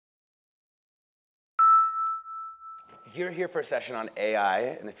You're here for a session on AI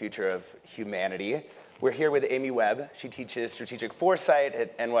and the future of humanity. We're here with Amy Webb. She teaches strategic foresight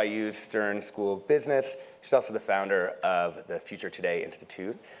at NYU Stern School of Business. She's also the founder of the Future Today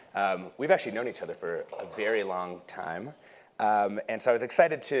Institute. We've actually known each other for a very long time. And so I was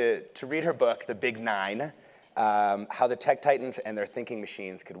excited to read her book, The Big Nine, How the Tech Titans and Their Thinking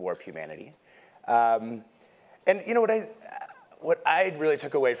Machines Could Warp Humanity. And you know what I really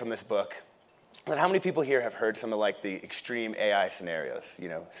took away from this book, and how many people here have heard some of like the extreme AI scenarios? You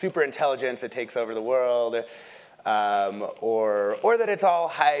know, super intelligence that takes over the world, or that it's all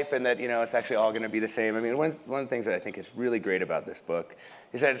hype and that it's actually all going to be the same. I mean, one of the things that I think is really great about this book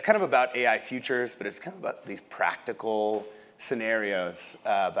is that it's kind of about AI futures, but it's kind of about these practical scenarios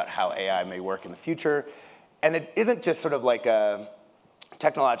about how AI may work in the future, and it isn't just sort of like a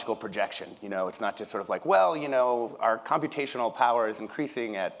technological projection. It's not just sort of like, well, our computational power is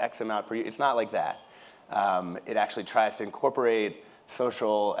increasing at X amount per year. It's not like that. It actually tries to incorporate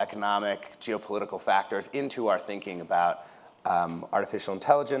social, economic, geopolitical factors into our thinking about artificial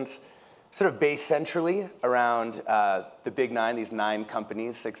intelligence, sort of based centrally around the big nine, these 9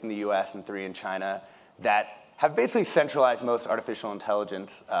 companies, 6 in the US and 3 in China, that have basically centralized most artificial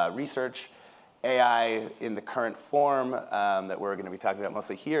intelligence research. AI in the current form that we're going to be talking about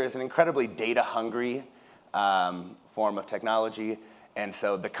mostly here is an incredibly data-hungry form of technology. And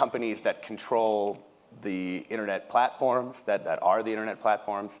so the companies that control the internet platforms, that are the internet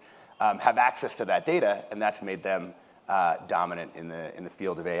platforms, have access to that data, and that's made them dominant in the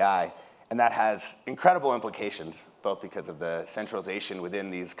field of AI. And that has incredible implications, both because of the centralization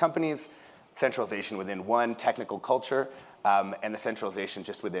within these companies, centralization within one technical culture, and the centralization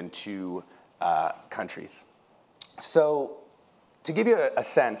just within 2 countries. So to give you a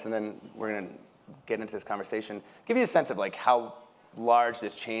sense, and then we're going to get into this conversation, give you a sense of like how large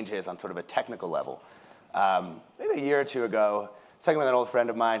this change is on sort of a technical level. Maybe a year or 2 ago, I was talking with an old friend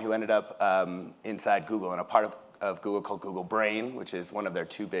of mine who ended up inside Google, and a part of Google called Google Brain, which is one of their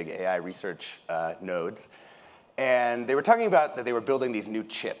 2 big AI research nodes. And they were talking about that they were building these new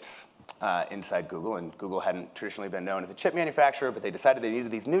chips inside Google, and Google hadn't traditionally been known as a chip manufacturer, but they decided they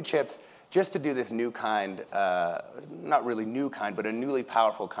needed these new chips just to do this new kind, not really new kind, but a newly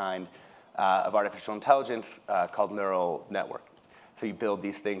powerful kind of artificial intelligence called neural network. So you build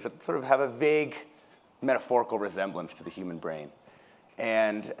these things that sort of have a vague metaphorical resemblance to the human brain.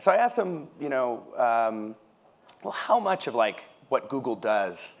 And so I asked them, well, how much of like what Google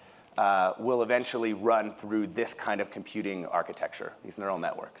does will eventually run through this kind of computing architecture, these neural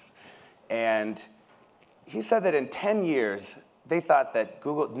networks? And he said that in 10 years, they thought that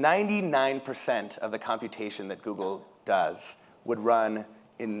 99% of the computation that Google does would run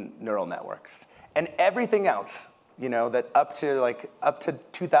in neural networks. And everything else, that up to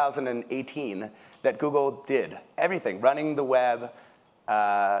 2018, that Google did, everything, running the web,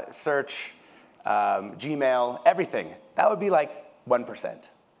 search, Gmail, everything, that would be like 1%.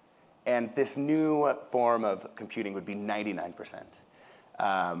 And this new form of computing would be 99%.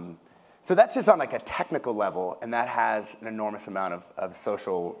 So that's just on like a technical level, and that has an enormous amount of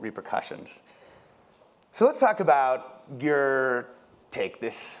social repercussions. So let's talk about your take,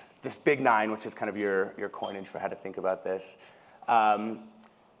 this big nine, which is kind of your coinage for how to think about this.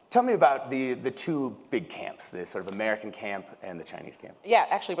 Tell me about the 2 big camps, the sort of American camp and the Chinese camp. Yeah,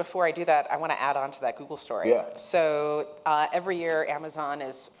 actually, before I do that, I want to add on to that Google story. Yeah. So every year, Amazon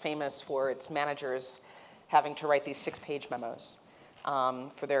is famous for its managers having to write these 6-page memos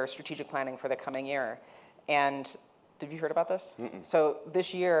for their strategic planning for the coming year. And have you heard about this? Mm-mm. So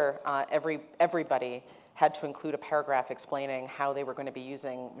this year, everybody had to include a paragraph explaining how they were going to be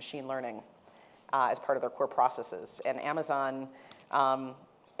using machine learning as part of their core processes. And Amazon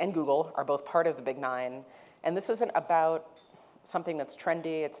and Google are both part of the Big Nine. And this isn't about something that's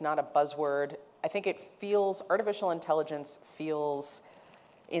trendy. It's not a buzzword. I think artificial intelligence feels,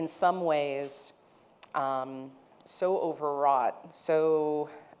 in some ways, so overwrought. So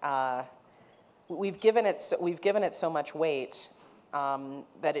we've given it so much weight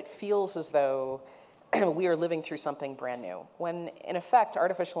that it feels as though we are living through something brand new. When in effect,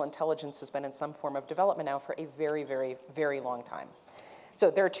 artificial intelligence has been in some form of development now for a very, very, very long time.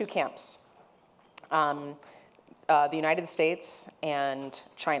 So there are 2 camps. The United States and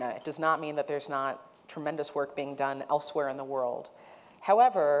China. It does not mean that there's not tremendous work being done elsewhere in the world.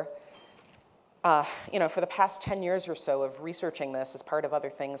 However, for the past 10 years or so of researching this as part of other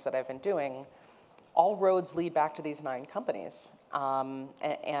things that I've been doing, all roads lead back to these 9 companies.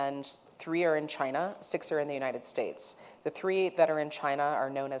 And 3 are in China, 6 are in the United States. The 3 that are in China are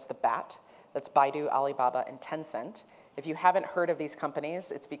known as the BAT. That's Baidu, Alibaba, and Tencent. If you haven't heard of these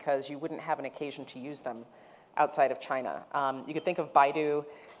companies, it's because you wouldn't have an occasion to use them outside of China. You could think of Baidu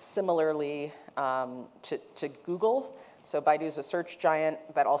similarly to Google. So Baidu is a search giant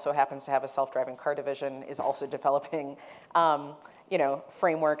that also happens to have a self-driving car division, is also developing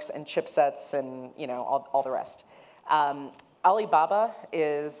frameworks and chipsets and all the rest. Alibaba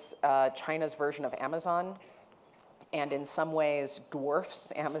is China's version of Amazon, and in some ways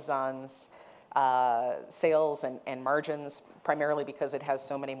dwarfs Amazon's sales and margins, primarily because it has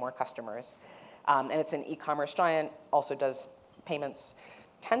so many more customers. And it's an e-commerce giant, also does payments.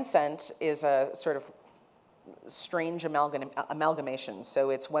 Tencent is a sort of strange amalgamation. So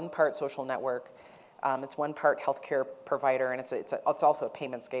it's one part social network, it's one part healthcare provider, and it's also a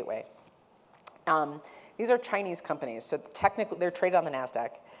payments gateway. These are Chinese companies, so technically they're traded on the NASDAQ.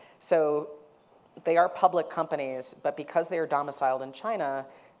 So they are public companies, but because they are domiciled in China,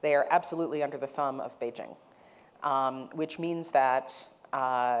 they are absolutely under the thumb of Beijing, which means that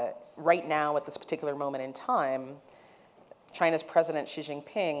right now, at this particular moment in time, China's President Xi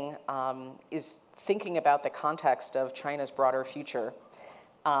Jinping is thinking about the context of China's broader future.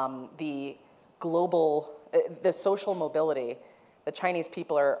 The social mobility the Chinese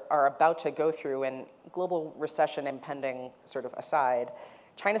people are about to go through, and global recession impending sort of aside,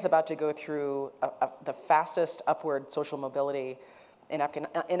 China's about to go through the fastest upward social mobility in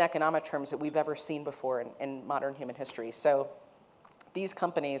economic terms that we've ever seen before in modern human history. So these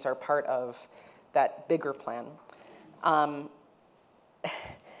companies are part of that bigger plan. And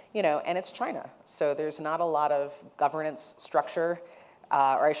it's China, so there's not a lot of governance structure,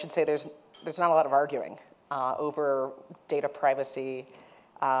 or I should say there's not a lot of arguing over data privacy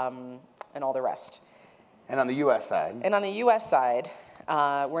and all the rest. And on the US side? And on the US side,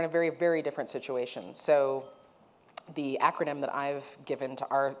 we're in a very, very different situation. So the acronym that I've given to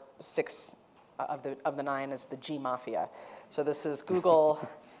our 6 of the 9 is the G Mafia. So this is Google,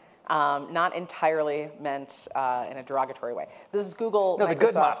 not entirely meant in a derogatory way. This is Google, no, Microsoft. The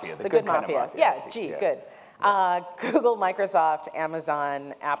good mafia. The good mafia. Yeah, G, yeah. Good. Google, Microsoft,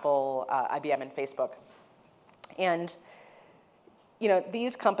 Amazon, Apple, IBM, and Facebook. And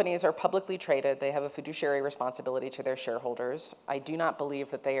these companies are publicly traded. They have a fiduciary responsibility to their shareholders. I do not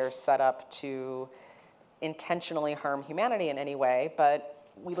believe that they are set up to intentionally harm humanity in any way, but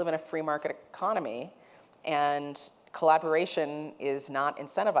we live in a free market economy, and collaboration is not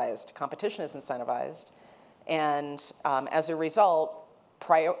incentivized. Competition is incentivized. And as a result,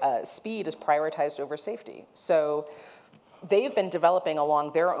 speed is prioritized over safety. So they've been developing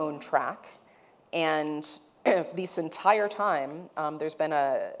along their own track, and this entire time, there's been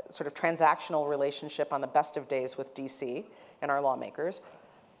a sort of transactional relationship on the best of days with DC and our lawmakers.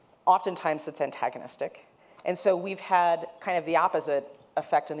 Oftentimes it's antagonistic. And so we've had kind of the opposite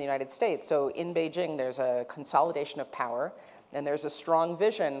effect in the United States. So in Beijing, there's a consolidation of power, and there's a strong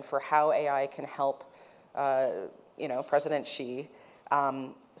vision for how AI can help President Xi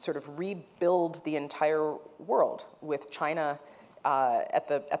sort of rebuild the entire world with China at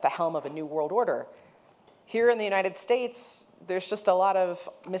the helm of a new world order. Here in the United States, there's just a lot of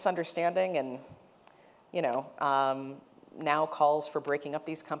misunderstanding and, now calls for breaking up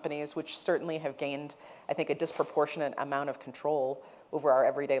these companies, which certainly have gained, I think, a disproportionate amount of control over our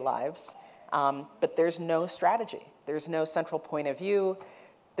everyday lives. But there's no strategy. There's no central point of view.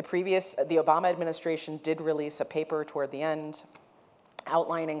 The Obama administration did release a paper toward the end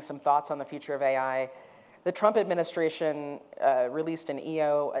outlining some thoughts on the future of AI. The Trump administration released an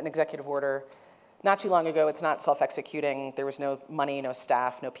executive order, not too long ago. It's not self-executing. There was no money, no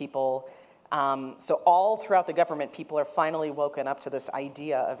staff, no people. So all throughout the government, people are finally woken up to this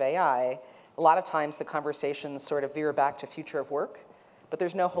idea of AI. A lot of times the conversations sort of veer back to future of work, but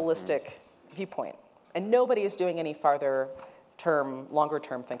there's no holistic viewpoint. And nobody is doing any longer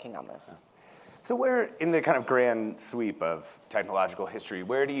term thinking on this. So where, in the kind of grand sweep of technological history,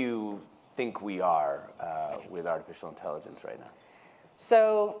 where do you think we are with artificial intelligence right now?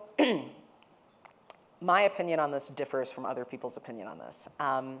 So my opinion on this differs from other people's opinion on this.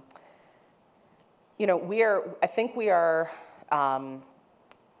 I think we are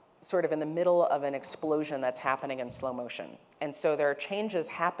sort of in the middle of an explosion that's happening in slow motion. And so there are changes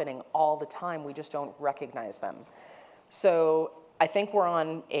happening all the time. We just don't recognize them. So I think we're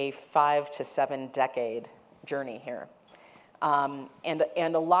on a 5 to 7 decade journey here. And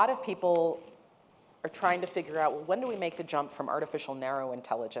a lot of people are trying to figure out, well, when do we make the jump from artificial narrow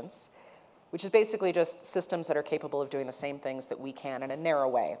intelligence, which is basically just systems that are capable of doing the same things that we can in a narrow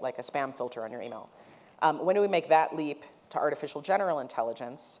way, like a spam filter on your email. When do we make that leap to artificial general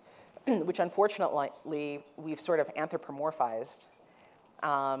intelligence, which unfortunately we've sort of anthropomorphized.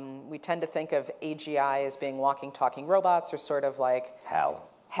 We tend to think of AGI as being walking, talking robots, or sort of like HAL.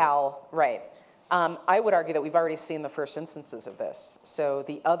 HAL, right. I would argue that we've already seen the first instances of this. So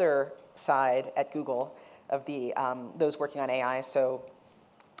the other side at Google of the those working on AI, so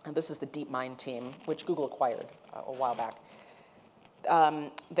this is the DeepMind team, which Google acquired a while back.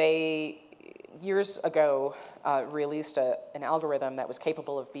 They, years ago, released an algorithm that was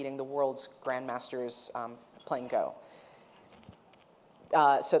capable of beating the world's grandmasters playing Go.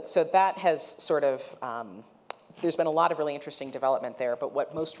 So that has sort of, there's been a lot of really interesting development there, but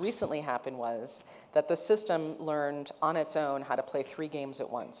what most recently happened was that the system learned on its own how to play 3 games at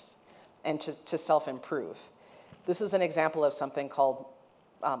once and to self-improve. This is an example of something called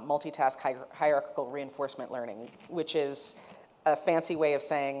multitask hierarchical reinforcement learning, which is a fancy way of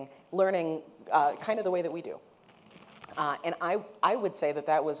saying learning kind of the way that we do. And I would say that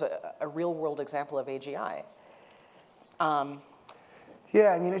that was a real-world example of AGI.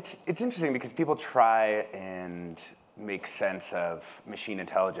 Yeah, I mean, it's interesting because people try and make sense of machine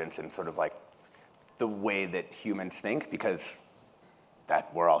intelligence and sort of like the way that humans think, because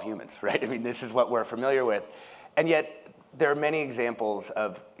we're all humans, right? I mean, this is what we're familiar with. And yet, there are many examples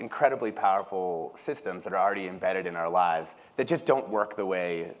of incredibly powerful systems that are already embedded in our lives that just don't work the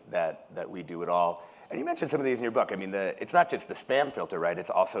way that we do at all. And you mentioned some of these in your book. I mean, it's not just the spam filter, right? It's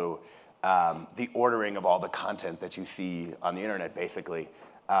also the ordering of all the content that you see on the internet, basically,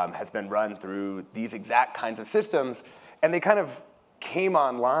 has been run through these exact kinds of systems. And they kind of came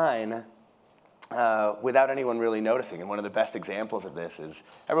online without anyone really noticing. And one of the best examples of this is,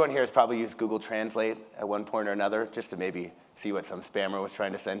 everyone here has probably used Google Translate at one point or another, just to maybe see what some spammer was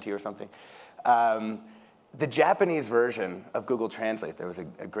trying to send to you or something. The Japanese version of Google Translate, there was a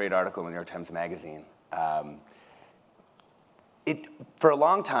great article in the New York Times Magazine. It, for a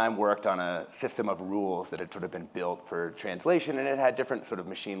long time, worked on a system of rules that had sort of been built for translation, and it had different sort of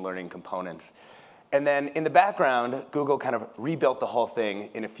machine learning components. And then in the background, Google kind of rebuilt the whole thing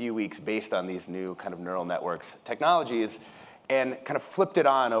in a few weeks based on these new kind of neural networks technologies, and kind of flipped it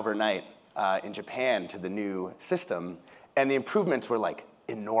on overnight in Japan to the new system. And the improvements were like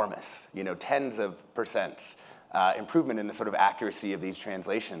enormous, you know, tens of percents improvement in the sort of accuracy of these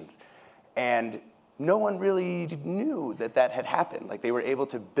translations. And no one really knew that that had happened. Like, they were able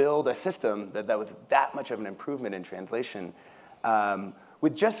to build a system that was that much of an improvement in translation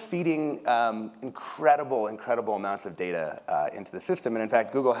with just feeding incredible amounts of data into the system. And in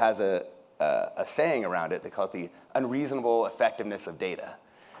fact, Google has a saying around it. They call it the unreasonable effectiveness of data.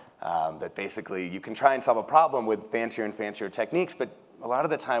 That basically, you can try and solve a problem with fancier and fancier techniques, but a lot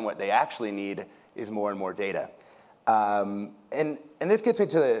of the time what they actually need is more and more data. And this gets me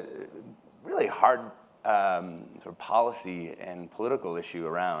to the really hard sort of policy and political issue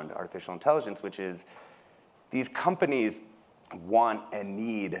around artificial intelligence, which is these companies want and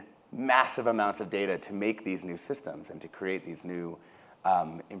need massive amounts of data to make these new systems and to create these new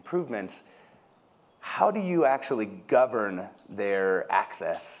improvements. How do you actually govern their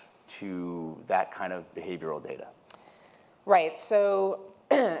access to that kind of behavioral data? Right, so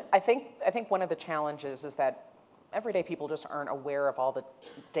I think one of the challenges is that everyday people just aren't aware of all the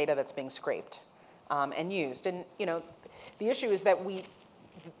data that's being scraped and used. And you know, the issue is that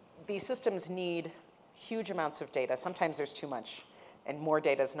these systems need huge amounts of data. Sometimes there's too much, and more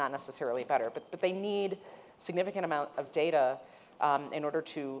data is not necessarily better. But they need significant amount of data in order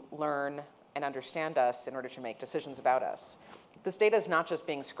to learn and understand us, in order to make decisions about us. This data is not just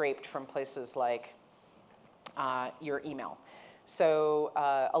being scraped from places like your email. So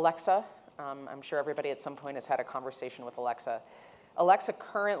Alexa, I'm sure everybody at some point has had a conversation with Alexa. Alexa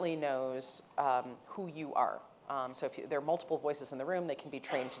currently knows who you are. So if there are multiple voices in the room, they can be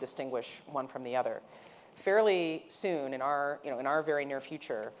trained to distinguish one from the other. Fairly soon, in our very near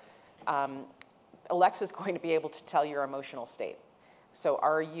future, Alexa is going to be able to tell your emotional state. So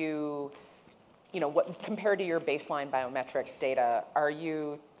are you, compared to your baseline biometric data, are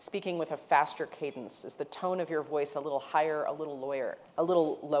you speaking with a faster cadence? Is the tone of your voice a little higher, a little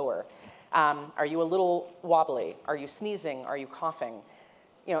lower? Are you a little wobbly? Are you sneezing? Are you coughing?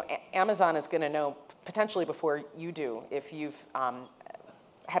 Amazon is going to know potentially before you do if you've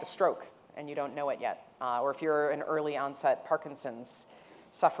had a stroke and you don't know it yet, or if you're an early onset Parkinson's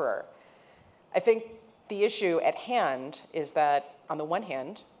sufferer. I think the issue at hand is that, on the one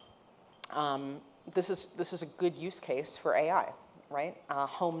hand, this is a good use case for AI, right?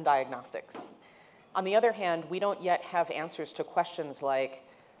 Home diagnostics. On the other hand, we don't yet have answers to questions like,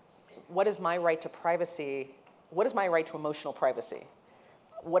 what is my right to privacy? What is my right to emotional privacy?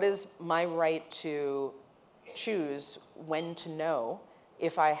 What is my right to choose when to know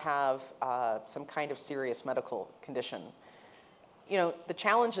if I have some kind of serious medical condition? The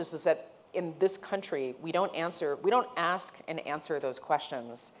challenge is that in this country, we don't ask and answer those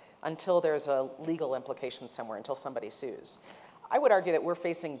questions until there's a legal implication somewhere, until somebody sues. I would argue that we're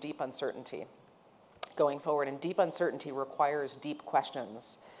facing deep uncertainty going forward, and deep uncertainty requires deep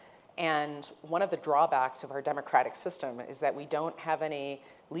questions. And one of the drawbacks of our democratic system is that we don't have any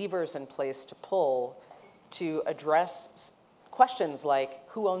levers in place to pull to address questions like,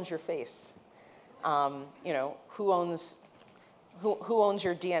 who owns your face? Who owns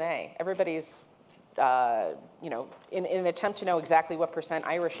your DNA? Everybody's, in an attempt to know exactly what %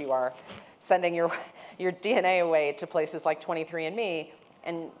 Irish you are, sending your DNA away to places like 23andMe,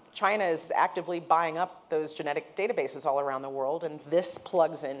 and China is actively buying up those genetic databases all around the world, and this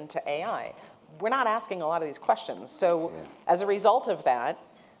plugs into AI. We're not asking a lot of these questions. So as a result of that,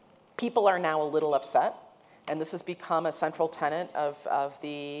 people are now a little upset, and this has become a central tenet of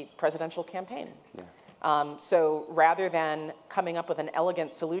the presidential campaign. Yeah. So rather than coming up with an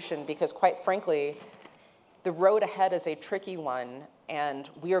elegant solution, because quite frankly, the road ahead is a tricky one, and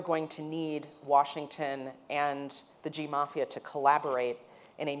we are going to need Washington and the G-Mafia to collaborate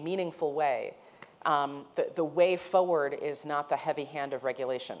in a meaningful way. The way forward is not the heavy hand of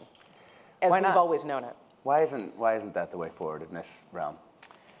regulation, as we've always known it. Why isn't that the way forward in this realm?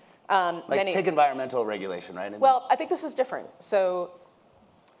 Take environmental regulation, right? Well, I think this is different. So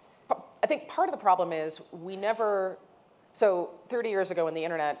I think part of the problem is so 30 years ago when the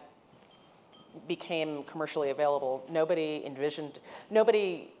internet became commercially available, nobody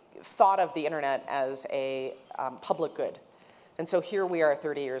thought of the internet as a public good. And so here we are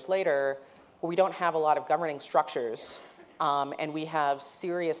 30 years later, where we don't have a lot of governing structures, and we have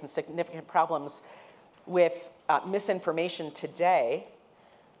serious and significant problems with misinformation today.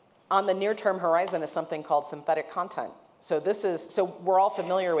 On the near-term horizon is something called synthetic content. So we're all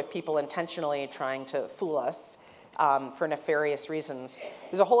familiar with people intentionally trying to fool us for nefarious reasons.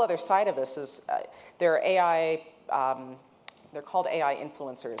 There's a whole other side of this. There are AI, they're called AI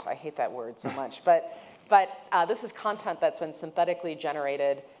influencers. I hate that word so much. But this is content that's been synthetically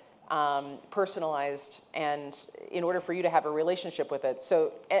generated, personalized, and in order for you to have a relationship with it.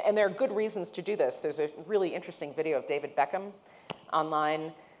 So, and there are good reasons to do this. There's a really interesting video of David Beckham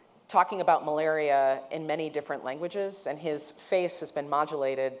online talking about malaria in many different languages, and his face has been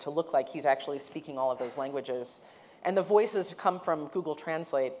modulated to look like he's actually speaking all of those languages. And the voices come from Google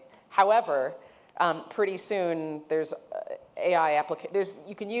Translate. However, pretty soon there's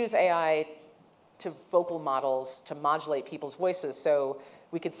you can use AI to vocal models to modulate people's voices. So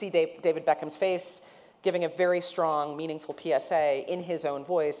we could see David Beckham's face giving a very strong, meaningful PSA in his own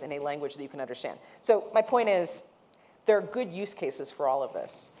voice in a language that you can understand. So my point is, there are good use cases for all of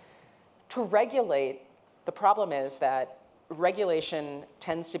this. To regulate, the problem is that regulation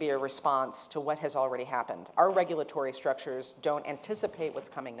tends to be a response to what has already happened. Our regulatory structures don't anticipate what's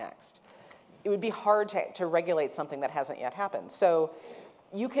coming next. It would be hard to regulate something that hasn't yet happened. So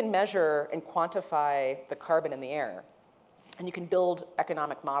you can measure and quantify the carbon in the air, and you can build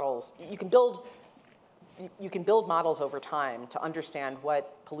economic models. You can build models over time to understand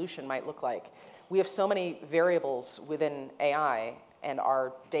what pollution might look like. We have so many variables within AI and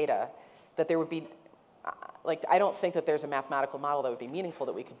our data that there would be, I don't think that there's a mathematical model that would be meaningful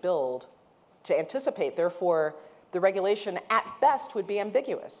that we could build to anticipate. Therefore, the regulation at best would be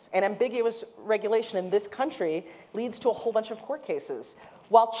ambiguous. And ambiguous regulation in this country leads to a whole bunch of court cases,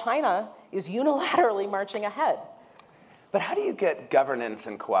 while China is unilaterally marching ahead. But how do you get governance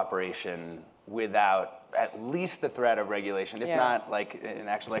and cooperation without at least the threat of regulation, if not in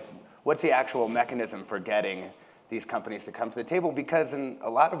action? What's the actual mechanism for getting these companies to come to the table? Because in a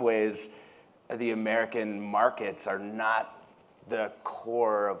lot of ways, the American markets are not the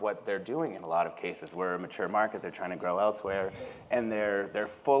core of what they're doing in a lot of cases. We're a mature market, they're trying to grow elsewhere, and they're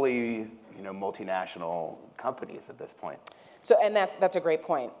fully multinational companies at this point. So, and that's a great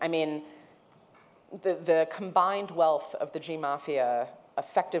point. I mean, the combined wealth of the G-Mafia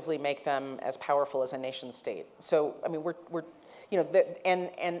effectively make them as powerful as a nation state. So, I mean,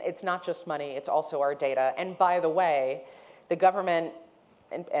 and it's not just money, it's also our data. And by the way, the government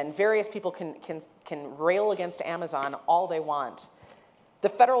and various people can rail against Amazon all they want. The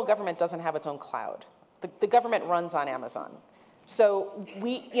federal government doesn't have its own cloud. The government runs on Amazon. So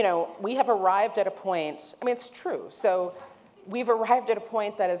we have arrived at a point, I mean, it's true. So we've arrived at a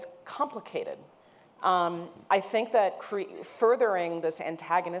point that is complicated. I think that furthering this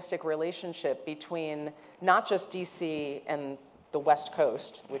antagonistic relationship between not just DC and the West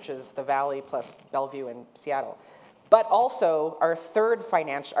Coast, which is the Valley plus Bellevue and Seattle, but also our third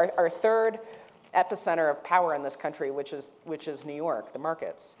epicenter of power in this country, which is New York, the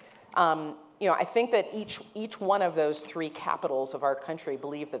markets. I think that each one of those three capitals of our country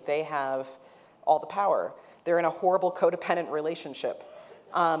believe that they have all the power. They're in a horrible codependent relationship.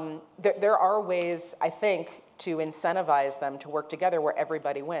 There are ways, I think, to incentivize them to work together where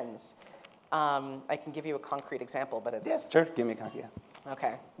everybody wins. I can give you a concrete example, but it's... Yeah, sure, give me a concrete, yeah.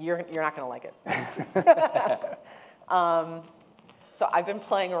 Okay, you're not going to like it. So I've been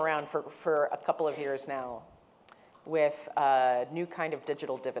playing around for a couple of years now with a new kind of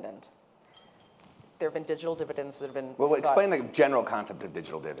digital dividend. There have been digital dividends that have been Well, explain the general concept of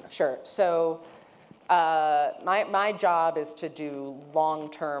digital dividend. Sure. So my job is to do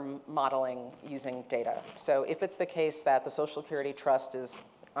long-term modeling using data. So if it's the case that the Social Security Trust is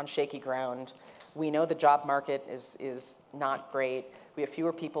on shaky ground, we know the job market is not great, we have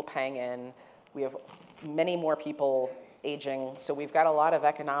fewer people paying in, we have many more people aging, so we've got a lot of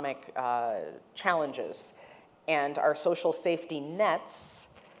economic challenges. And our social safety nets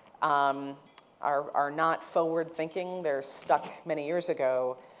are not forward-thinking, they're stuck many years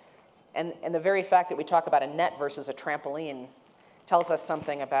ago. And the very fact that we talk about a net versus a trampoline tells us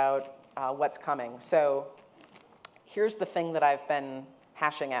something about what's coming. So here's the thing that I've been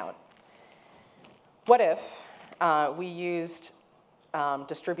hashing out. What if we used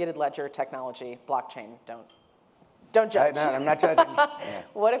distributed ledger technology, blockchain, don't judge. No, I'm not judging. Yeah.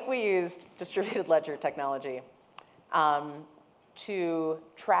 What if we used distributed ledger technology to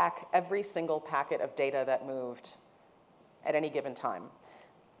track every single packet of data that moved at any given time?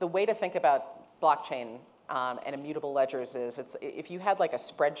 The way to think about blockchain and immutable ledgers is if you had like a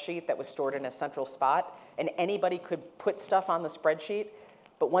spreadsheet that was stored in a central spot and anybody could put stuff on the spreadsheet,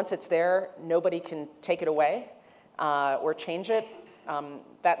 but once it's there, nobody can take it away or change it.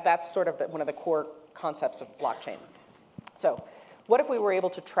 That's sort of one of the core concepts of blockchain. So what if we were able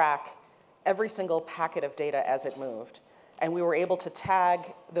to track every single packet of data as it moved, and we were able to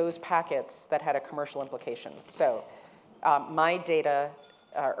tag those packets that had a commercial implication? So my data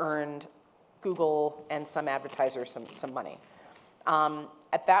earned Google and some advertisers some money.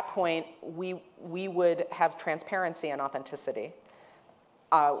 At that point, we would have transparency and authenticity.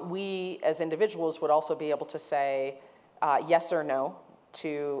 We, as individuals, would also be able to say yes or no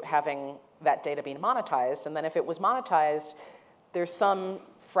to having that data being monetized. And then if it was monetized, there's some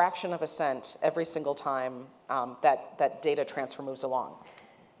fraction of a cent every single time that data transfer moves along.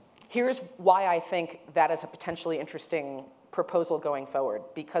 Here's why I think that is a potentially interesting proposal going forward,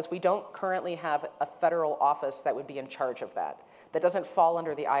 because we don't currently have a federal office that would be in charge of that. That doesn't fall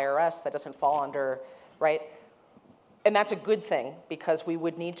under the IRS, that doesn't fall under, right? And that's a good thing, because we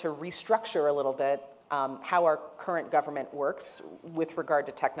would need to restructure a little bit how our current government works with regard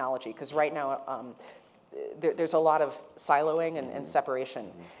to technology, because right now there's a lot of siloing and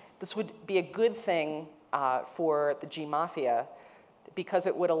separation. This would be a good thing for the G Mafia, because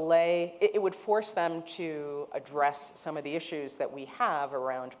it would force them to address some of the issues that we have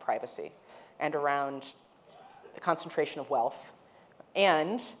around privacy and around the concentration of wealth.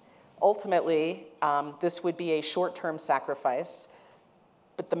 And ultimately, this would be a short-term sacrifice,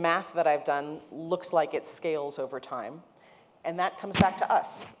 but the math that I've done looks like it scales over time, and that comes back to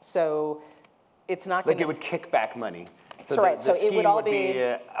us. So it's not going to... Like it would kick back money. So right. The So scheme it would all be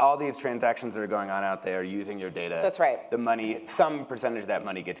all these transactions that are going on out there using your data. That's right. The money, some percentage of that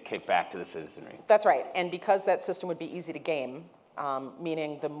money gets kicked back to the citizenry. That's right. And because that system would be easy to game,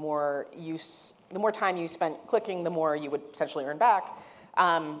 meaning the more time you spent clicking, the more you would potentially earn back.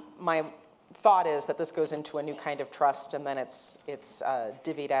 My thought is that this goes into a new kind of trust, and then it's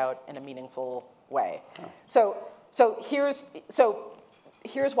divvied out in a meaningful way. Oh. So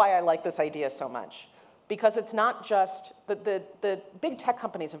here's why I like this idea so much. Because it's not just, the big tech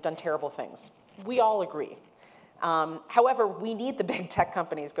companies have done terrible things. We all agree. However, we need the big tech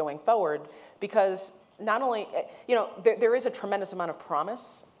companies going forward, because not only, there is a tremendous amount of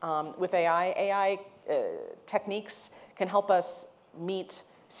promise with AI. AI techniques can help us meet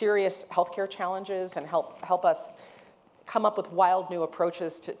serious healthcare challenges and help us come up with wild new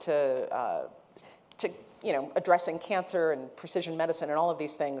approaches to addressing cancer and precision medicine and all of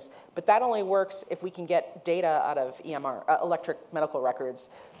these things. But that only works if we can get data out of EMR, electric medical records.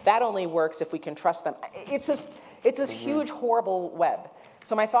 That only works if we can trust them. It's this huge, horrible web.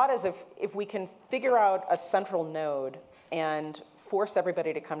 So my thought is if we can figure out a central node and force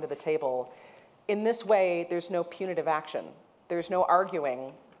everybody to come to the table, in this way, there's no punitive action. There's no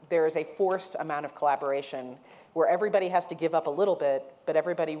arguing. There is a forced amount of collaboration where everybody has to give up a little bit, but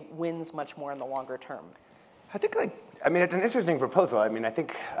everybody wins much more in the longer term. I think, it's an interesting proposal. I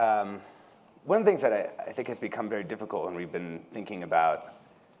think one of the things that I think has become very difficult when we've been thinking about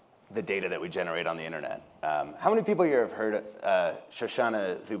the data that we generate on the internet. How many people here have heard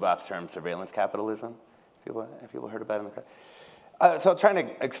Shoshana Zuboff's term surveillance capitalism? Have people heard about it in the crowd? So I'll try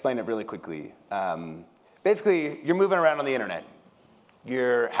to explain it really quickly. Basically, you're moving around on the internet.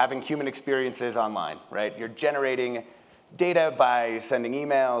 you're having human experiences online, right? You're generating data by sending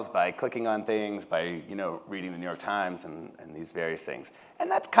emails, by clicking on things, by reading the New York Times and these various things.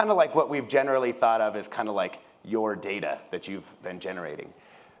 And that's kind of like what we've generally thought of as kind of like your data that you've been generating.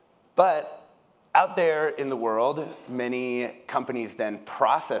 But out there in the world, many companies then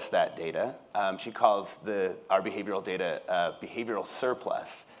process that data. She calls our behavioral data behavioral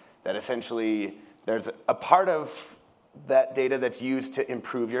surplus, that essentially there's a part of that data that's used to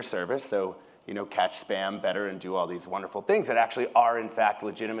improve your service, so catch spam better and do all these wonderful things that actually are, in fact,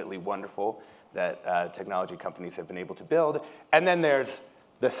 legitimately wonderful that technology companies have been able to build. And then there's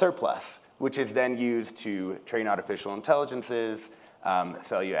the surplus, which is then used to train artificial intelligences,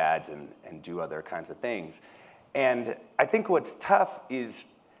 sell you ads, and do other kinds of things. And I think what's tough is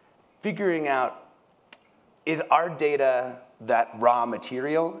figuring out, is our data that raw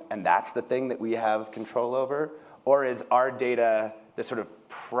material, and that's the thing that we have control over? Or is our data the sort of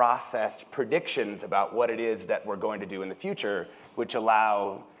processed predictions about what it is that we're going to do in the future, which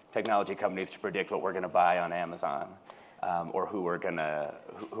allow technology companies to predict what we're going to buy on Amazon, or who we're going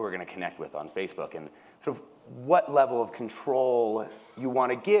to connect with on Facebook, and sort of what level of control you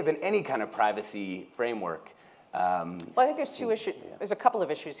want to give in any kind of privacy framework. Well, I think there's two issues. Yeah. There's a couple of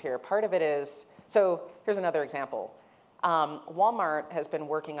issues here. Part of it is, so here's another example. Walmart has been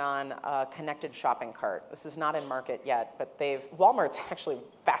working on a connected shopping cart. This is not in market yet, but Walmart's actually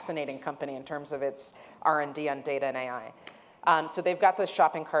a fascinating company in terms of its R&D on data and AI. So they've got this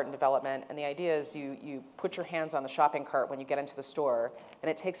shopping cart in development, and the idea is you put your hands on the shopping cart when you get into the store, and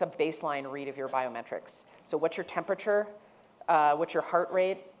it takes a baseline read of your biometrics. So what's your temperature, what's your heart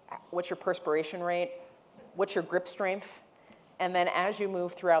rate, what's your perspiration rate, what's your grip strength, and then as you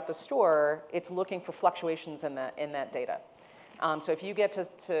move throughout the store, it's looking for fluctuations in that data. So if you get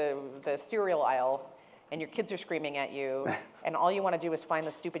to the cereal aisle and your kids are screaming at you, and all you want to do is find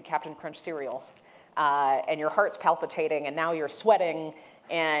the stupid Captain Crunch cereal, and your heart's palpitating, and now you're sweating,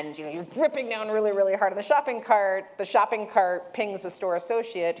 and you're gripping down really, really hard on the shopping cart pings a store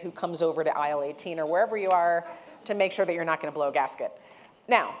associate who comes over to aisle 18 or wherever you are to make sure that you're not going to blow a gasket.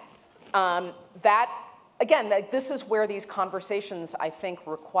 Now, again, this is where these conversations, I think,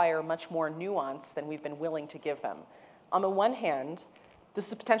 require much more nuance than we've been willing to give them. On the one hand, this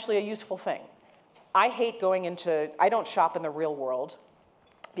is potentially a useful thing. I don't shop in the real world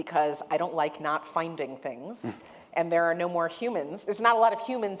because I don't like not finding things, and there are no more humans. There's not a lot of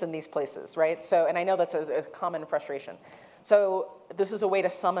humans in these places, right? So, and I know that's a common frustration. So this is a way to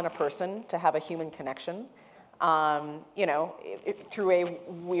summon a person to have a human connection. Through a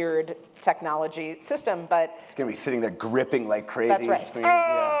weird technology system, but it's going to be sitting there gripping like crazy. That's right. Screaming.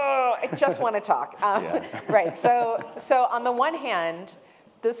 Oh, I just want to talk. Right. So on the one hand,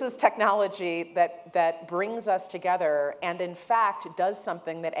 this is technology that brings us together, and in fact does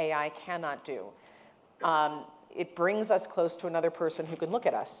something that AI cannot do. It brings us close to another person who can look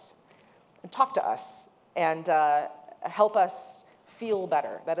at us and talk to us and help us feel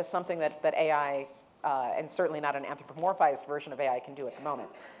better. That is something that AI. And certainly not an anthropomorphized version of AI can do at the moment.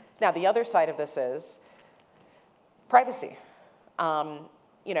 Now, the other side of this is privacy.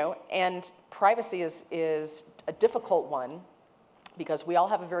 And privacy is a difficult one because we all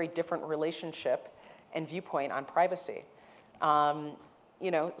have a very different relationship and viewpoint on privacy.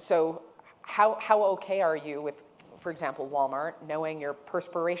 So how okay are you with, for example, Walmart, knowing your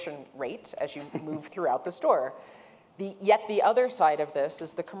perspiration rate as you move throughout the store? Yet the other side of this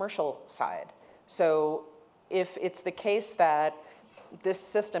is the commercial side. So if it's the case that this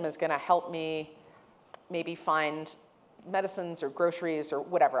system is going to help me maybe find medicines or groceries or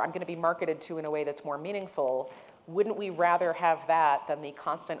whatever I'm going to be marketed to in a way that's more meaningful, wouldn't we rather have that than the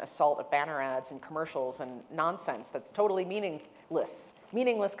constant assault of banner ads and commercials and nonsense that's totally meaningless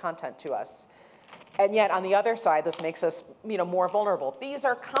content to us? And yet, on the other side, this makes us more vulnerable. These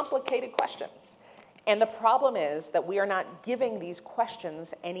are complicated questions. And the problem is that we are not giving these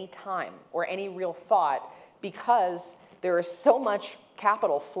questions any time or any real thought because there is so much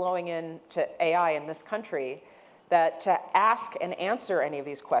capital flowing into AI in this country that to ask and answer any of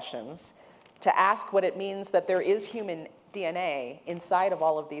these questions, to ask what it means that there is human DNA inside of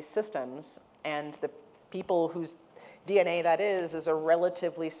all of these systems, and the people whose DNA that is a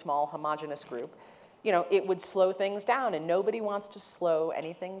relatively small homogeneous group, it would slow things down, and nobody wants to slow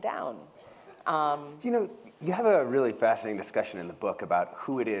anything down. You have a really fascinating discussion in the book about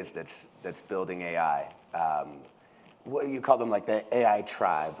who it is that's building AI. What you call them like the AI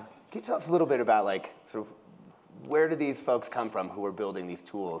tribe. Can you tell us a little bit about sort of where do these folks come from who are building these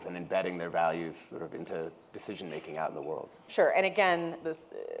tools and embedding their values sort of into decision making out in the world? Sure, and again,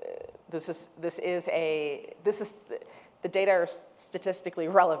 the data are statistically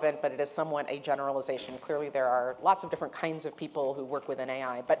relevant, but it is somewhat a generalization. Clearly, there are lots of different kinds of people who work within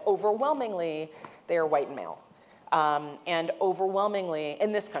AI, but overwhelmingly, they are white and male. And overwhelmingly,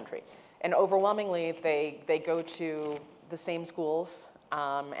 in this country, and overwhelmingly, they go to the same schools,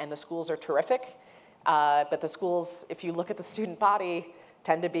 and the schools are terrific. But the schools, if you look at the student body,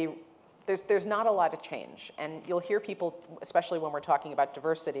 tend to be, there's not a lot of change. And you'll hear people, especially when we're talking about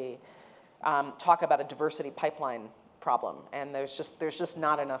diversity, talk about a diversity pipeline problem, and there's just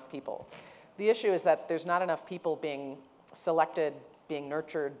not enough people. The issue is that there's not enough people being selected, being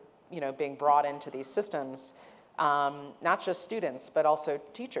nurtured, being brought into these systems, not just students, but also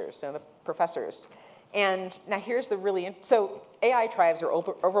teachers, the professors. And now here's the really, so AI tribes are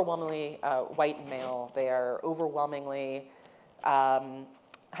overwhelmingly white and male. They are overwhelmingly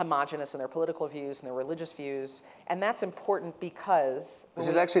homogenous in their political views and their religious views, and that's important because... Which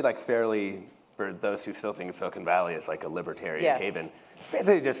is actually like fairly, for those who still think of Silicon Valley as like a libertarian haven, it's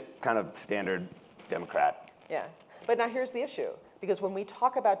basically just kind of standard Democrat. Yeah, but now here's the issue, because when we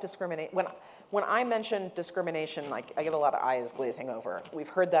talk about discrimination, when I mention discrimination, like I get a lot of eyes glazing over. We've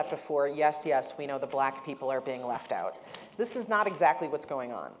heard that before. Yes, we know the black people are being left out. This is not exactly what's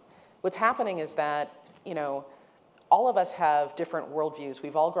going on. What's happening is that, all of us have different worldviews.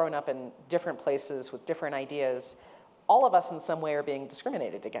 We've all grown up in different places with different ideas. All of us in some way are being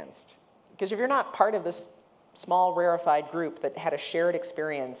discriminated against. Because if you're not part of this small, rarefied group that had a shared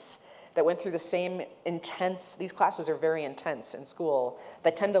experience, that went through the same intense, these classes are very intense in school,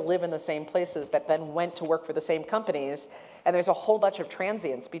 that tend to live in the same places, that then went to work for the same companies, and there's a whole bunch of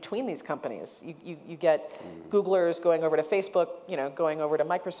transients between these companies. You get Googlers going over to Facebook, going over to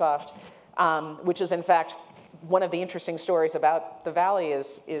Microsoft, which is in fact, one of the interesting stories about the Valley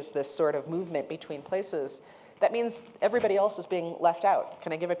is this sort of movement between places. That means everybody else is being left out.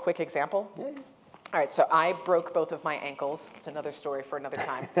 Can I give a quick example? Yeah. All right, so I broke both of my ankles. It's another story for another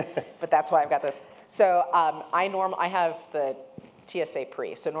time, but that's why I've got this. So I have the TSA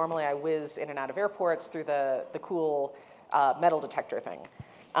pre. So normally I whiz in and out of airports through the cool metal detector thing.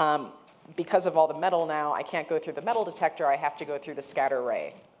 Because of all the metal now, I can't go through the metal detector. I have to go through the scatter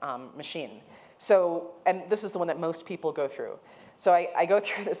ray machine. So, and this is the one that most people go through. So I go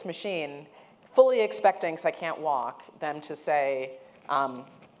through this machine, fully expecting, because I can't walk, them to say,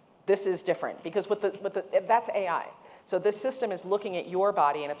 this is different, because that's AI. So this system is looking at your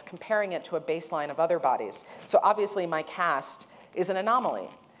body and it's comparing it to a baseline of other bodies. So obviously my cast is an anomaly.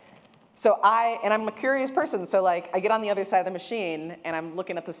 So I'm a curious person, so like I get on the other side of the machine and I'm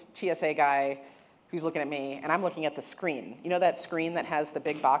looking at this TSA guy who's looking at me, and I'm looking at the screen. You know that screen that has the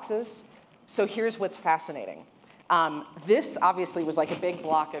big boxes? So here's what's fascinating. This obviously was like a big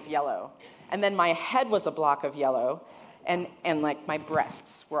block of yellow, and then my head was a block of yellow, and like my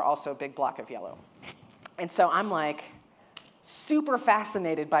breasts were also a big block of yellow. And so I'm like super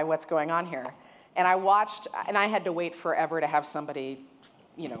fascinated by what's going on here. And I watched, and I had to wait forever to have somebody,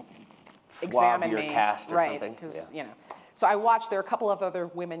 examine your me. cast or right, something. because, So I watched, there were a couple of other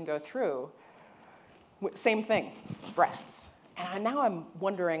women go through, same thing, breasts. And now I'm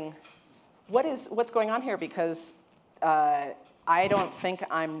wondering, what's going on here? Because I don't think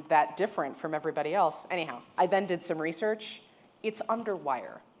I'm that different from everybody else. Anyhow, I then did some research. It's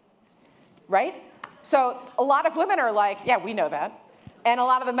underwire, right? So a lot of women are like, yeah, we know that. And a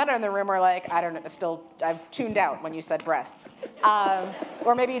lot of the men in the room are like, I don't know, I've tuned out when you said breasts.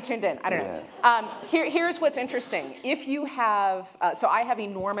 Or maybe you tuned in, I don't know. Here's what's interesting. If you have, so I have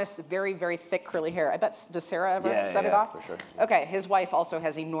enormous, very, very thick curly hair. I bet, does Sarah ever set it off? For sure. Okay, his wife also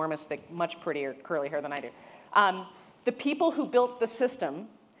has enormous, thick, much prettier curly hair than I do. The people who built the system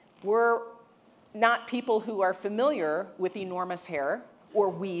were not people who are familiar with enormous hair or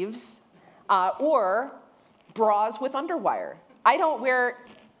weaves or bras with underwire. I don't wear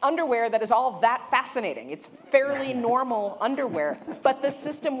underwear that is all that fascinating. It's fairly normal underwear, but the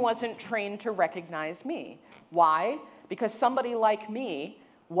system wasn't trained to recognize me. Why? Because somebody like me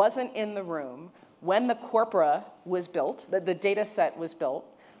wasn't in the room when the corpora was built, the data set was built,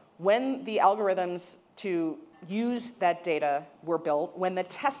 when the algorithms to use that data were built, when the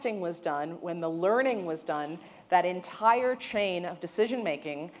testing was done, when the learning was done, that entire chain of decision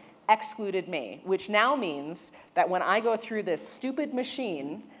making excluded me, which now means that when I go through this stupid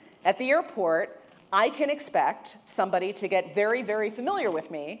machine at the airport, I can expect somebody to get very, very familiar with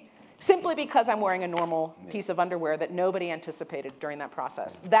me simply because I'm wearing a normal piece of underwear that nobody anticipated during that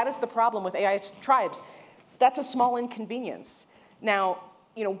process. That is the problem with AI tribes. That's a small inconvenience. Now,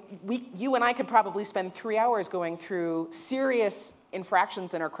 you and I could probably spend 3 hours going through serious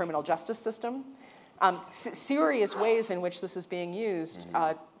infractions in our criminal justice system, serious ways in which this is being used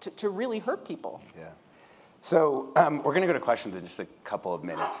to really hurt people. Yeah. So we're going to go to questions in just a couple of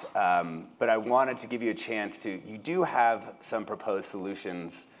minutes, but I wanted to give you a chance to, you do have some proposed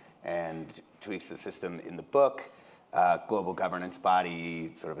solutions and tweaks to the system in the book, global governance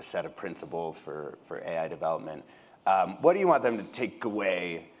body, sort of a set of principles for AI development. What do you want them to take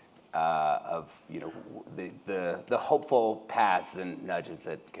away of the hopeful paths and nudges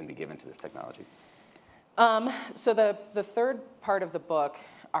that can be given to this technology? So the third part of the book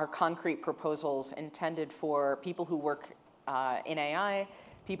are concrete proposals intended for people who work in AI,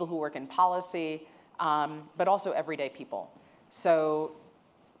 people who work in policy, but also everyday people. So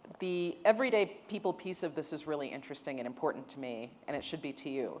the everyday people piece of this is really interesting and important to me, and it should be to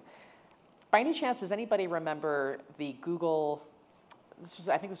you. By any chance, does anybody remember the Google,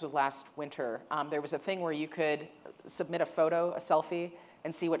 I think this was last winter, there was a thing where you could submit a photo, a selfie,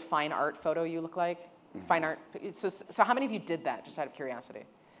 and see what fine art photo you look like? Mm-hmm. Fine art. So how many of you did that, just out of curiosity?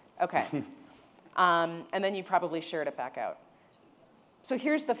 Okay. And then you probably shared it back out. So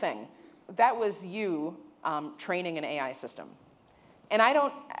here's the thing. That was you training an AI system. And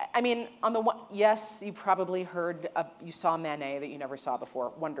I mean, on the one, yes, you probably heard, you saw Manet that you never saw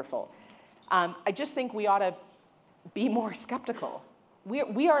before. Wonderful. I just think we ought to be more skeptical.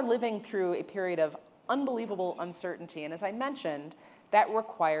 We are living through a period of unbelievable uncertainty. And as I mentioned, that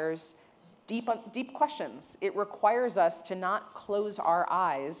requires deep questions. It requires us to not close our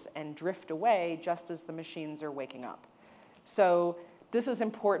eyes and drift away just as the machines are waking up. So this is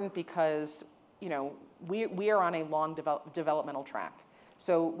important because, we are on a long developmental track.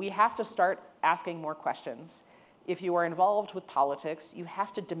 So we have to start asking more questions. If you are involved with politics, you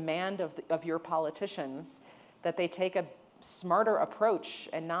have to demand of your politicians that they take a smarter approach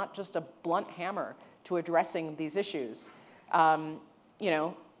and not just a blunt hammer to addressing these issues.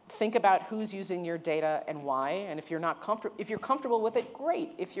 Think about who's using your data and why, and if you're comfortable with it,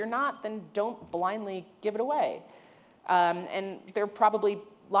 great. If you're not, then don't blindly give it away. And there are probably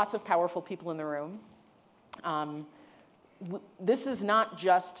lots of powerful people in the room. This is not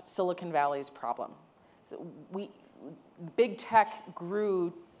just Silicon Valley's problem. So big tech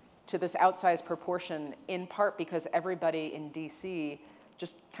grew to this outsized proportion in part because everybody in DC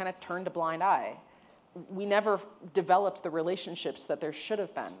just kind of turned a blind eye. We never developed the relationships that there should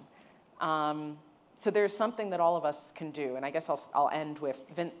have been. So there's something that all of us can do, and I guess I'll end with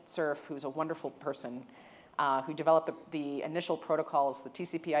Vint Cerf, who's a wonderful person, who developed the initial protocols, the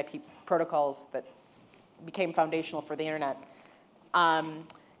TCP/IP protocols that became foundational for the internet.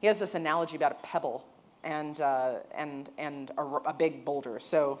 He has this analogy about a pebble and a big boulder.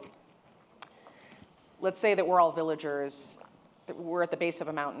 So let's say that we're all villagers, that we're at the base of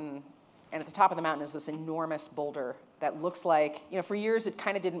a mountain, and at the top of the mountain is this enormous boulder that looks like, for years it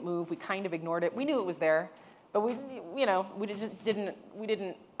kind of didn't move. We kind of ignored it. We knew it was there, but we just didn't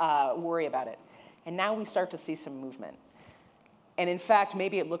worry about it. And now we start to see some movement. And in fact,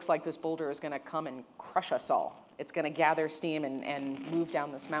 maybe it looks like this boulder is going to come and crush us all. It's going to gather steam and move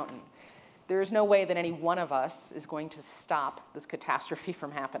down this mountain. There is no way that any one of us is going to stop this catastrophe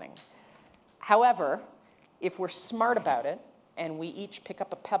from happening. However, if we're smart about it, and we each pick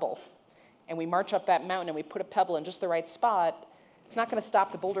up a pebble, and we march up that mountain and we put a pebble in just the right spot, it's not going to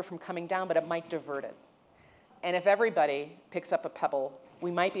stop the boulder from coming down, but it might divert it. And if everybody picks up a pebble,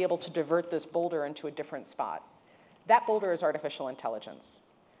 we might be able to divert this boulder into a different spot. That boulder is artificial intelligence.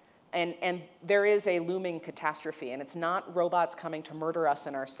 And there is a looming catastrophe, and it's not robots coming to murder us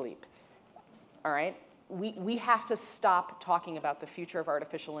in our sleep. All right? We have to stop talking about the future of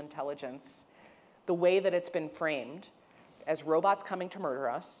artificial intelligence the way that it's been framed, as robots coming to murder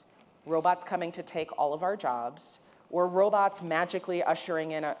us, robots coming to take all of our jobs, or robots magically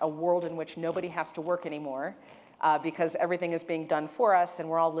ushering in a world in which nobody has to work anymore because everything is being done for us and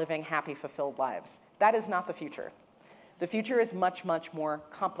we're all living happy, fulfilled lives. That is not the future. The future is much, much more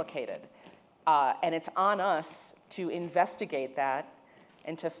complicated. And it's on us to investigate that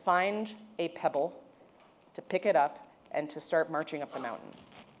and to find a pebble, to pick it up, and to start marching up the mountain.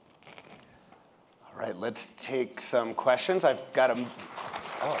 All right, let's take some questions. I've got them.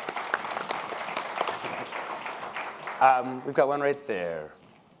 We've got one right there.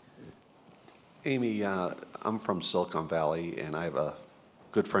 Amy, I'm from Silicon Valley, and I have a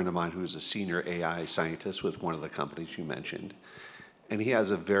good friend of mine who's a senior AI scientist with one of the companies you mentioned. And he has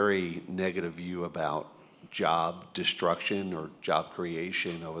a very negative view about job destruction or job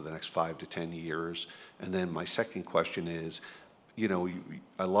creation over the next 5 to 10 years. And then my second question is,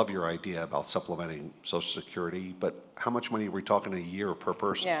 I love your idea about supplementing Social Security, but how much money are we talking a year per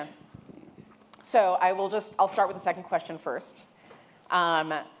person? Yeah. So I'll start with the second question first.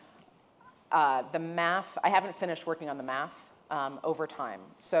 The math, I haven't finished working on the math over time.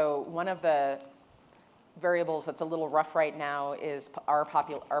 So one of the variables that's a little rough right now is our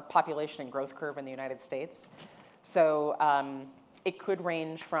population and growth curve in the United States. So it could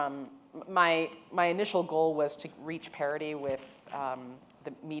range from, my initial goal was to reach parity with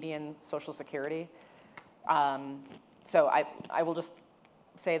the median Social Security. So I will just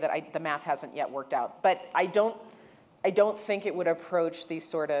say that the math hasn't yet worked out. But I don't think it would approach these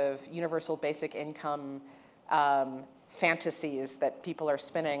sort of universal basic income fantasies that people are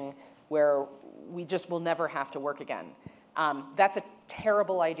spinning, where we just will never have to work again. That's a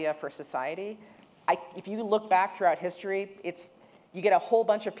terrible idea for society. If you look back throughout history, you get a whole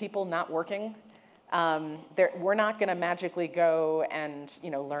bunch of people not working. We're not going to magically go and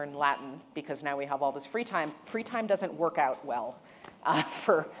learn Latin because now we have all this free time. Free time doesn't work out well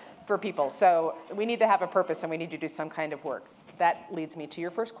for people. So we need to have a purpose and we need to do some kind of work. That leads me to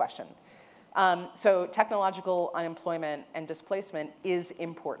your first question. So technological unemployment and displacement is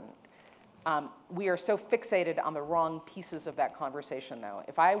important. We are so fixated on the wrong pieces of that conversation, though.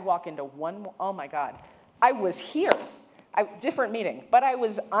 If I walk into oh my God, I was here, different meeting, but I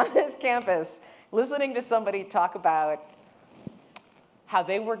was on this campus listening to somebody talk about how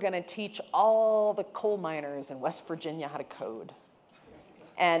they were going to teach all the coal miners in West Virginia how to code.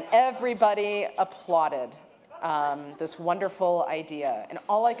 And everybody applauded this wonderful idea. And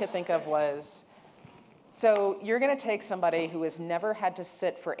all I could think of was, so you're going to take somebody who has never had to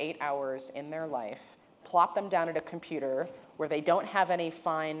sit for 8 hours in their life, plop them down at a computer where they don't have any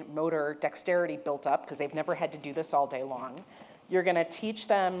fine motor dexterity built up because they've never had to do this all day long. You're going to teach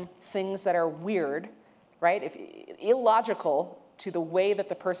them things that are weird, right? Illogical to the way that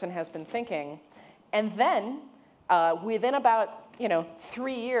the person has been thinking. And then within about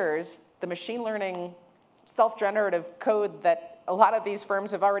 3 years, the machine learning self-generative code that a lot of these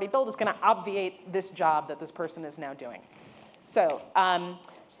firms have already built is going to obviate this job that this person is now doing. So I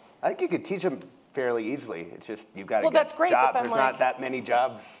think you could teach them fairly easily. It's just you've got to get that's great, jobs. but then, There's not that many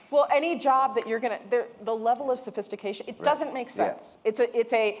jobs. Well, any job that you're going to, the level of sophistication, it doesn't make sense.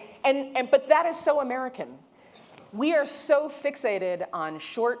 Yeah. But that is so American. We are so fixated on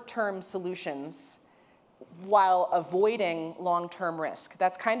short-term solutions while avoiding long-term risk.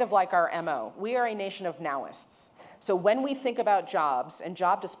 That's kind of like our MO. We are a nation of nowists. So when we think about jobs and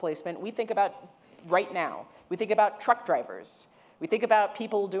job displacement, we think about right now. We think about truck drivers. We think about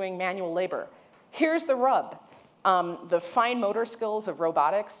people doing manual labor. Here's the rub. The fine motor skills of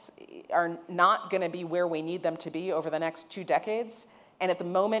robotics are not going to be where we need them to be over the next 2 decades. And at the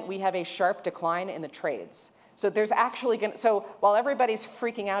moment, we have a sharp decline in the trades. So there's actually so while everybody's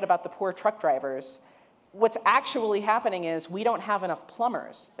freaking out about the poor truck drivers, what's actually happening is we don't have enough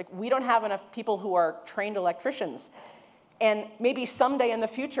plumbers. Like, we don't have enough people who are trained electricians. And maybe someday in the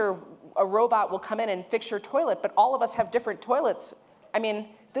future, a robot will come in and fix your toilet, but all of us have different toilets. I mean,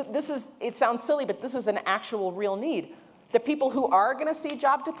 it sounds silly, but this is an actual real need. The people who are going to see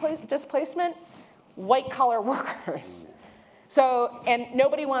job displacement, white-collar workers. So, and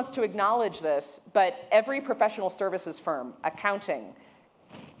nobody wants to acknowledge this, but every professional services firm, accounting,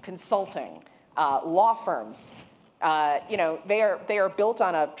 consulting, law firms, they are built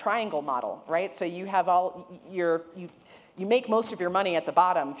on a triangle model, right? So you have you make most of your money at the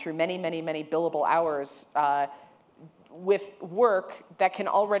bottom through many, many, many billable hours with work that can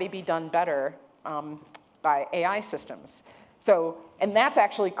already be done better by AI systems. So, and that's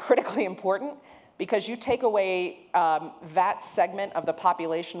actually critically important because you take away that segment of the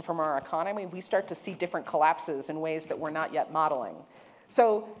population from our economy, we start to see different collapses in ways that we're not yet modeling.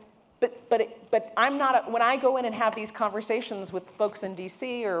 So. But I'm not, when I go in and have these conversations with folks in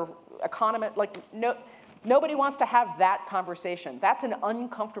DC or economists, nobody wants to have that conversation. That's an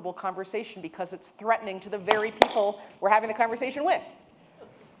uncomfortable conversation because it's threatening to the very people we're having the conversation with.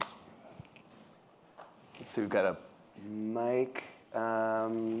 So we've got a mic. Yeah,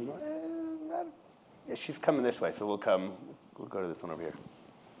 she's coming this way, so we'll go to this one over here.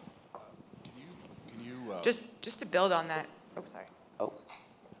 Can you just to build on that. Oh, sorry.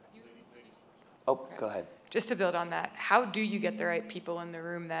 Oh, go ahead. Just to build on that, how do you get the right people in the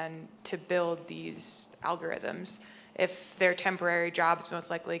room then to build these algorithms? If they're temporary jobs, most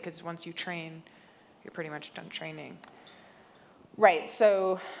likely, because once you train, you're pretty much done training. Right.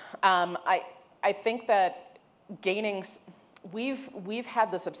 So I think that we've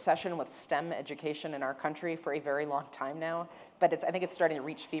had this obsession with STEM education in our country for a very long time now, but I think it's starting to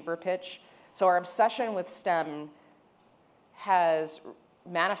reach fever pitch. So our obsession with STEM has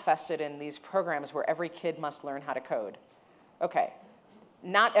manifested in these programs where every kid must learn how to code. Okay,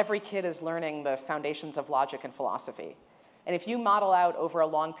 not every kid is learning the foundations of logic and philosophy. And if you model out over a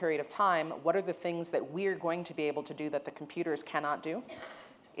long period of time, what are the things that we're going to be able to do that the computers cannot do?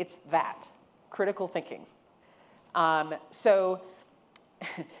 It's that. critical thinking. So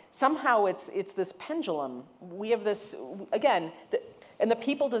somehow it's this pendulum. We have this, again, and the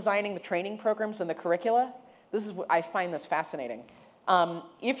people designing the training programs and the curricula, this is what I find this fascinating.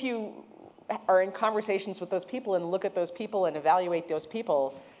 If you are in conversations with those people and look at those people and evaluate those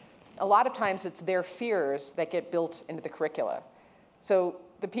people, a lot of times it's their fears that get built into the curricula. So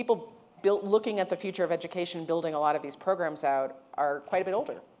the people looking at the future of education, building a lot of these programs out, are quite a bit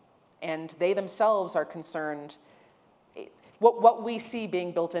older. And they themselves are concerned. What we see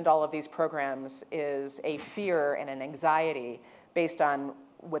being built into all of these programs is a fear and an anxiety based on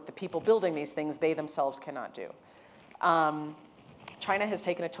what the people building these things, they themselves cannot do. China has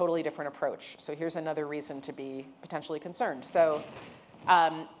taken a totally different approach. So here's another reason to be potentially concerned. So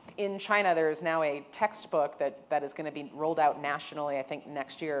in China, there is now a textbook that is going to be rolled out nationally, I think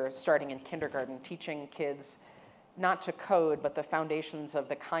next year, starting in kindergarten, teaching kids not to code, but the foundations of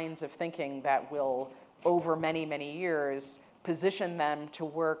the kinds of thinking that will, over many, many years, position them to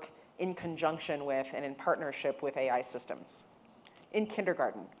work in conjunction with and in partnership with AI systems. In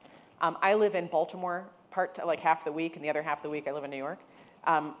kindergarten. I live in Baltimore, like half the week, and the other half of the week I live in New York.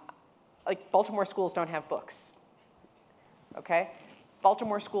 Like Baltimore schools don't have books, okay?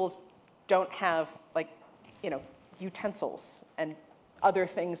 Baltimore schools don't have utensils and other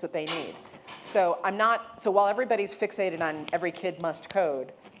things that they need. So while everybody's fixated on every kid must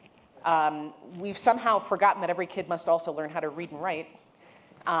code, we've somehow forgotten that every kid must also learn how to read and write.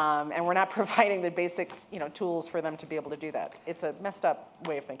 And we're not providing the basic tools for them to be able to do that. It's a messed up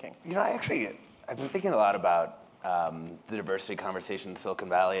way of thinking. I've been thinking a lot about the diversity conversation in Silicon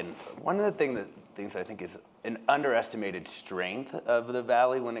Valley, and one of the things that I think is an underestimated strength of the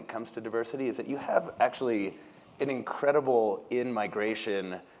Valley when it comes to diversity is that you have actually an incredible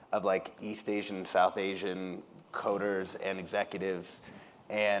in-migration of like East Asian, South Asian coders and executives.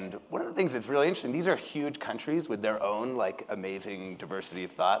 And one of the things that's really interesting, these are huge countries with their own like amazing diversity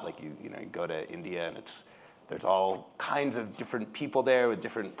of thought. Like you go to India and there's all kinds of different people there with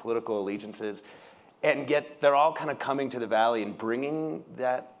different political allegiances. And yet they're all kind of coming to the Valley and bringing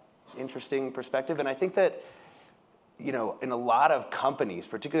that interesting perspective. And I think that, in a lot of companies,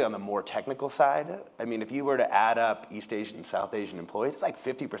 particularly on the more technical side, I mean, if you were to add up East Asian and South Asian employees, it's like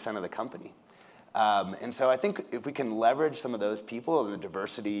 50% of the company. And so I think if we can leverage some of those people and the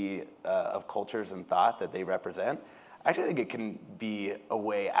diversity of cultures and thought that they represent, I actually think it can be a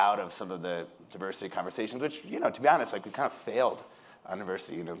way out of some of the diversity conversations, which, to be honest, like we kind of failed on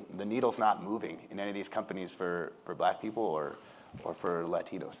diversity. The needle's not moving in any of these companies for Black people or for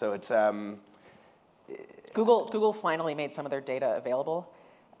Latinos. So it's Google finally made some of their data available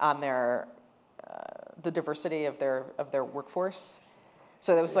on the diversity of their workforce.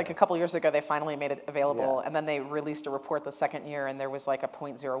 So it was like a couple years ago, they finally made it available, and then they released a report the second year, and there was like a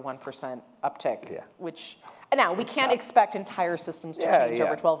 0.01% uptick, which, now we can't expect entire systems to change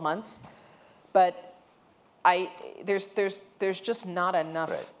over 12 months, but there's just not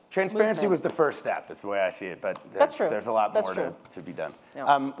enough. Right. Transparency was the first step, is the way I see it, but that's true. There's a lot more to be done.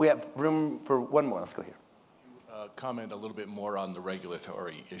 Yeah. We have room for one more. Let's go here. Comment a little bit more on the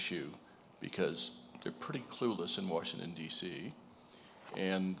regulatory issue, because they're pretty clueless in Washington, D.C.,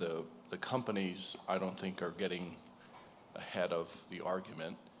 and the companies, I don't think, are getting ahead of the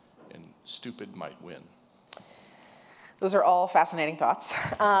argument, and stupid might win. Those are all fascinating thoughts.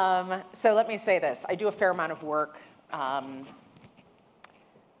 So let me say this. I do a fair amount of work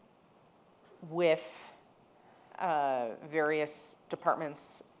with various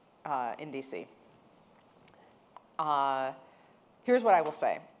departments in DC. Here's what I will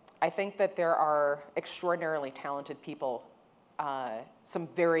say. I think that there are extraordinarily talented people, some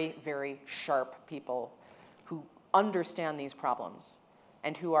very, very sharp people who understand these problems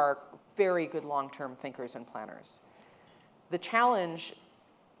and who are very good long-term thinkers and planners. The challenge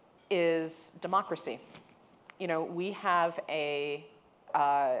is democracy. We have a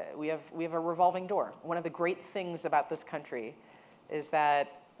revolving door. One of the great things about this country is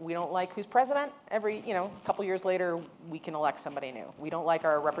that we don't like who's president. Every couple years later, we can elect somebody new. We don't like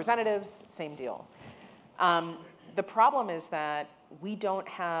our representatives, same deal. The problem is that we don't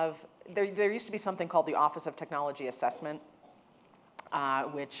have, there used to be something called the Office of Technology Assessment,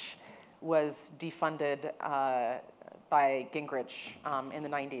 which was defunded by Gingrich in the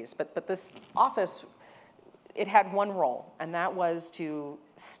 90s. But this office, it had one role, and that was to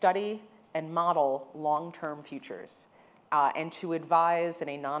study and model long-term futures and to advise in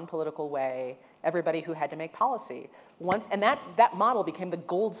a non-political way everybody who had to make policy. And that model became the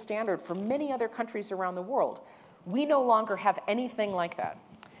gold standard for many other countries around the world. We no longer have anything like that.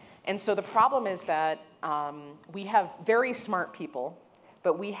 And so the problem is that we have very smart people,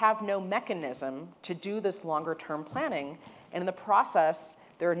 but we have no mechanism to do this longer term planning. And in the process,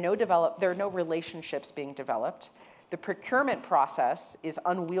 there are no relationships being developed. The procurement process is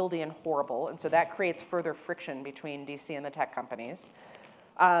unwieldy and horrible, and so that creates further friction between DC and the tech companies.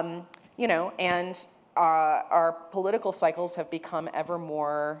 And our political cycles have become ever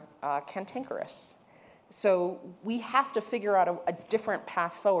more cantankerous. So we have to figure out a different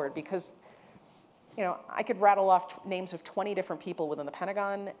path forward, because I could rattle off names of 20 different people within the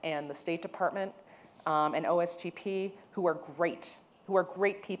Pentagon and the State Department and OSTP who are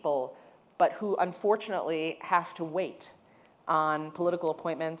great people, but who unfortunately have to wait on political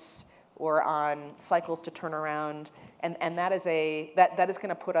appointments or on cycles to turn around, and that is going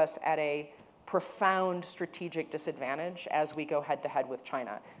to put us at a profound strategic disadvantage as we go head to head with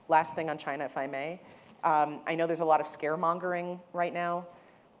China. Last thing on China, if I may. I know there's a lot of scaremongering right now.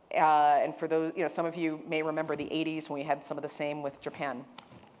 And for those, some of you may remember the 80s when we had some of the same with Japan.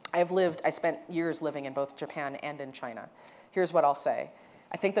 I spent years living in both Japan and in China. Here's what I'll say.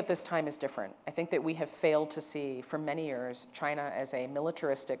 I think that this time is different. I think that we have failed to see for many years China as a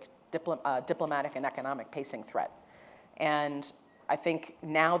militaristic, diplomatic and economic pacing threat. And I think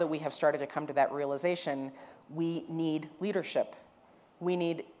now that we have started to come to that realization, we need leadership. We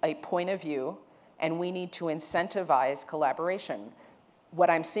need a point of view, and we need to incentivize collaboration. What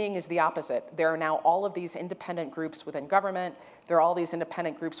I'm seeing is the opposite. There are now all of these independent groups within government. There are all these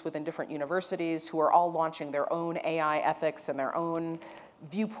independent groups within different universities who are all launching their own AI ethics and their own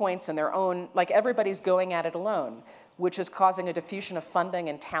viewpoints and their own, everybody's going at it alone, which is causing a diffusion of funding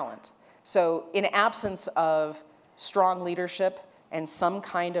and talent. So in absence of strong leadership and some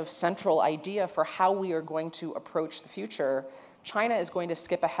kind of central idea for how we are going to approach the future, China is going to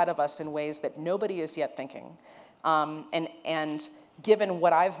skip ahead of us in ways that nobody is yet thinking. And given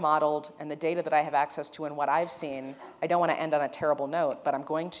what I've modeled and the data that I have access to and what I've seen, I don't want to end on a terrible note, but I'm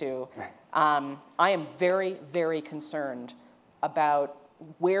going to. I am very, very concerned about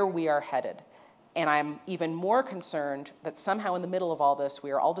where we are headed. And I'm even more concerned that somehow in the middle of all this,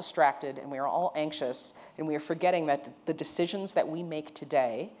 we are all distracted and we are all anxious, and we are forgetting that the decisions that we make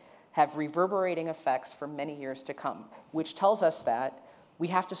today have reverberating effects for many years to come, which tells us that we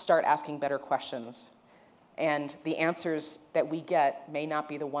have to start asking better questions. And the answers that we get may not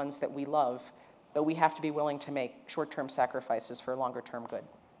be the ones that we love, but we have to be willing to make short-term sacrifices for longer-term good.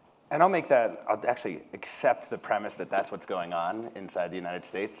 And I'll actually accept the premise that that's what's going on inside the United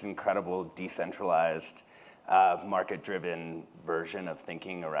States, incredible decentralized, market-driven version of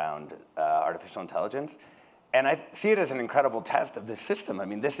thinking around artificial intelligence. And I see it as an incredible test of this system. I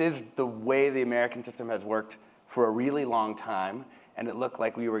mean, this is the way the American system has worked for a really long time, and it looked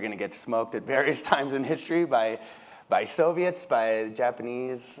like we were going to get smoked at various times in history by Soviets, by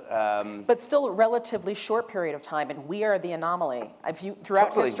Japanese. But still a relatively short period of time, and we are the anomaly.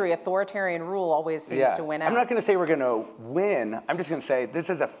 Throughout history, authoritarian rule always seems to win out. I'm not going to say we're going to win. I'm just going to say this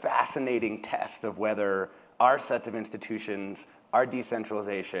is a fascinating test of whether our sets of institutions, our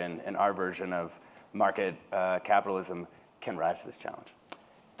decentralization, and our version of market capitalism can rise to this challenge.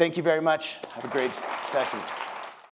 Thank you very much. Have a great session.